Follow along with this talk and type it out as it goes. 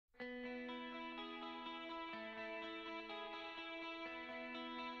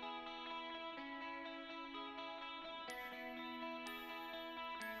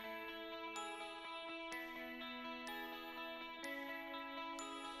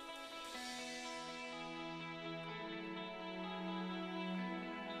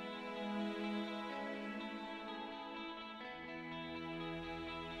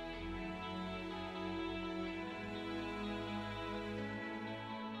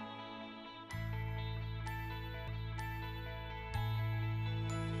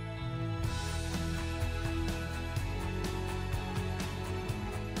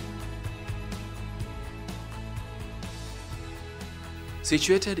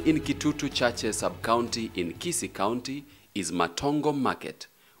Situated in Kitutu Chache sub-county in Kisii County is Matongo Market,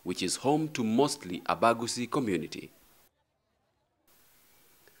 which is home to mostly Abagusi community.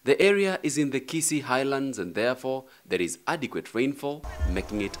 The area is in the Kisii highlands and therefore there is adequate rainfall,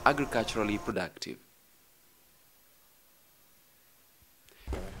 making it agriculturally productive.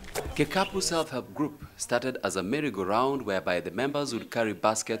 Kekapu Self-Help Group started as a merry-go-round whereby the members would carry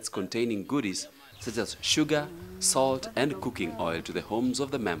baskets containing goodies such as sugar, salt and cooking oil to the homes of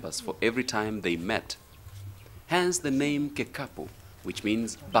the members for every time they met. Hence the name Kekapu, which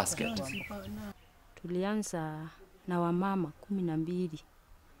means basket. Tulianza na wamama 12,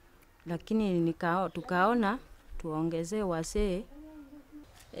 lakini tukaona tuongezee wasee,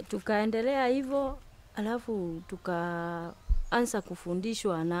 tukaendelea hivyo, alafu tukaanza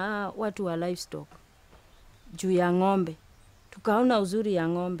kufundishwa na watu wa livestock juu ya ng'ombe. Tukaona uzuri ya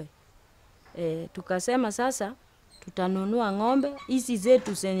ng'ombe. Tukasema sasa tutanunua ng'ombe hizi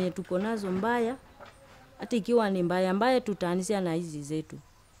zetu zenye tuko nazo mbaya, hata ikiwa ni mbaya tutaanzia na hizi zetu.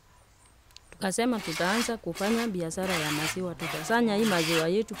 Tukasema tutaanza kufanya biashara ya maziwa, tutasanya hii maziwa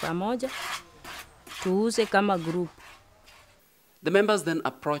yetu pamoja tuuze kama group. The members then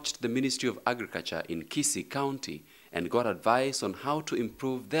approached the Ministry of Agriculture in Kisii County and got advice on how to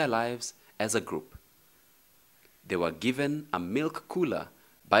improve their lives as a group. They were given a milk cooler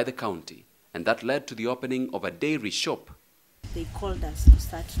by the county, and that led to the opening of a dairy shop. They called us to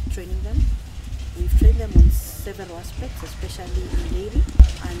start training them. We've trained them on several aspects, especially in dairy,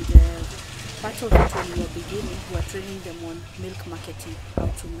 and part of it when we were beginning, we were training them on milk marketing, how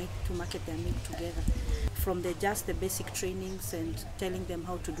to market their milk together. From just the basic trainings and telling them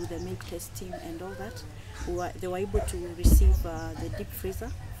how to do the milk testing and all that, they were able to receive the deep freezer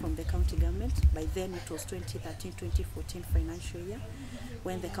from the county government. By then it was 2013-2014 financial year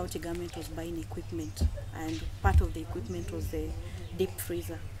when the county government was buying equipment, and part of the equipment was the deep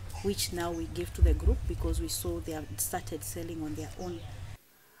freezer, which now we give to the group because we saw they have started selling on their own.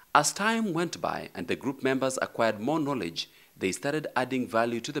 As time went by and the group members acquired more knowledge, they started adding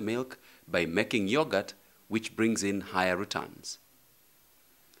value to the milk by making yogurt, which brings in higher returns.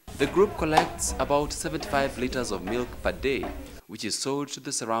 The group collects about 75 liters of milk per day, which is sold to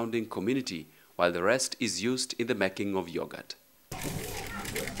the surrounding community, while the rest is used in the making of yogurt.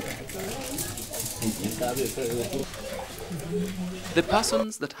 The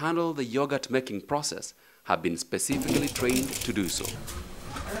persons that handle the yogurt making process have been specifically trained to do so.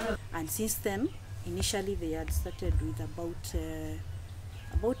 And since then, initially they had started with about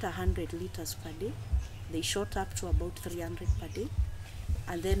 100 liters per day. They shot up to about 300 per day.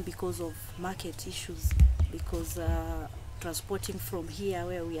 And then because of market issues, because transporting from here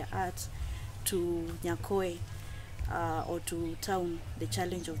where we are at to Nyakoe or to town, the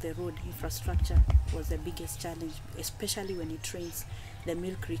challenge of the road infrastructure was the biggest challenge, especially when it rains. The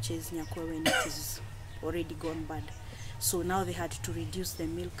milk reaches Nyakoe when it is already gone bad. So now they had to reduce the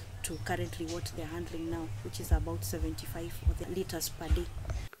milk to currently what they're handling now, which is about 75 liters per day.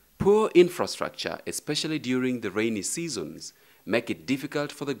 Poor infrastructure, especially during the rainy seasons, make it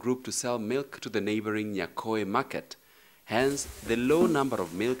difficult for the group to sell milk to the neighboring Nyakoe market. Hence the low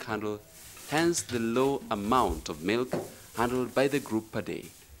amount of milk handled by the group per day.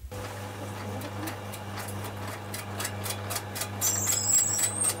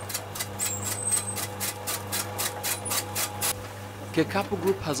 Kekapu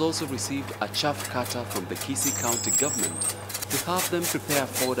Group has also received a chaff cutter from the Kisii County government to help them prepare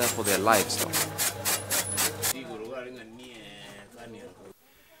fodder for their livestock.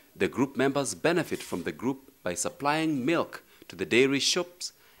 The group members benefit from the group by supplying milk to the dairy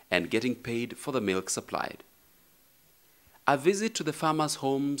shops and getting paid for the milk supplied. A visit to the farmers'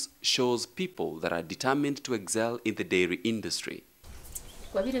 homes shows people that are determined to excel in the dairy industry.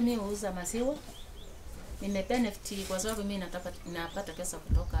 Nimebenefit kwa sababu mimi napata pesa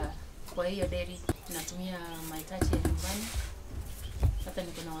kutoka kwa hiyo dairy, natumia mahitaji ya nyumbani. Hata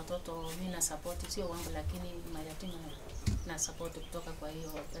niko na watoto mimi na support, sio wangu lakini mayatima na support kutoka kwa hiyo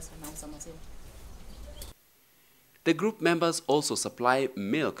pesa nauza maziwa. The group members also supply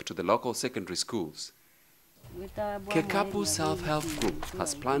milk to the local secondary schools. Kekapu Self-Help Group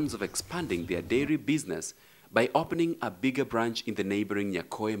has plans of expanding their dairy business by opening a bigger branch in the neighboring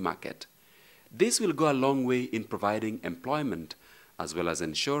Nyakoe market. This will go a long way in providing employment as well as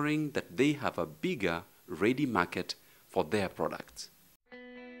ensuring that they have a bigger, ready market for their products.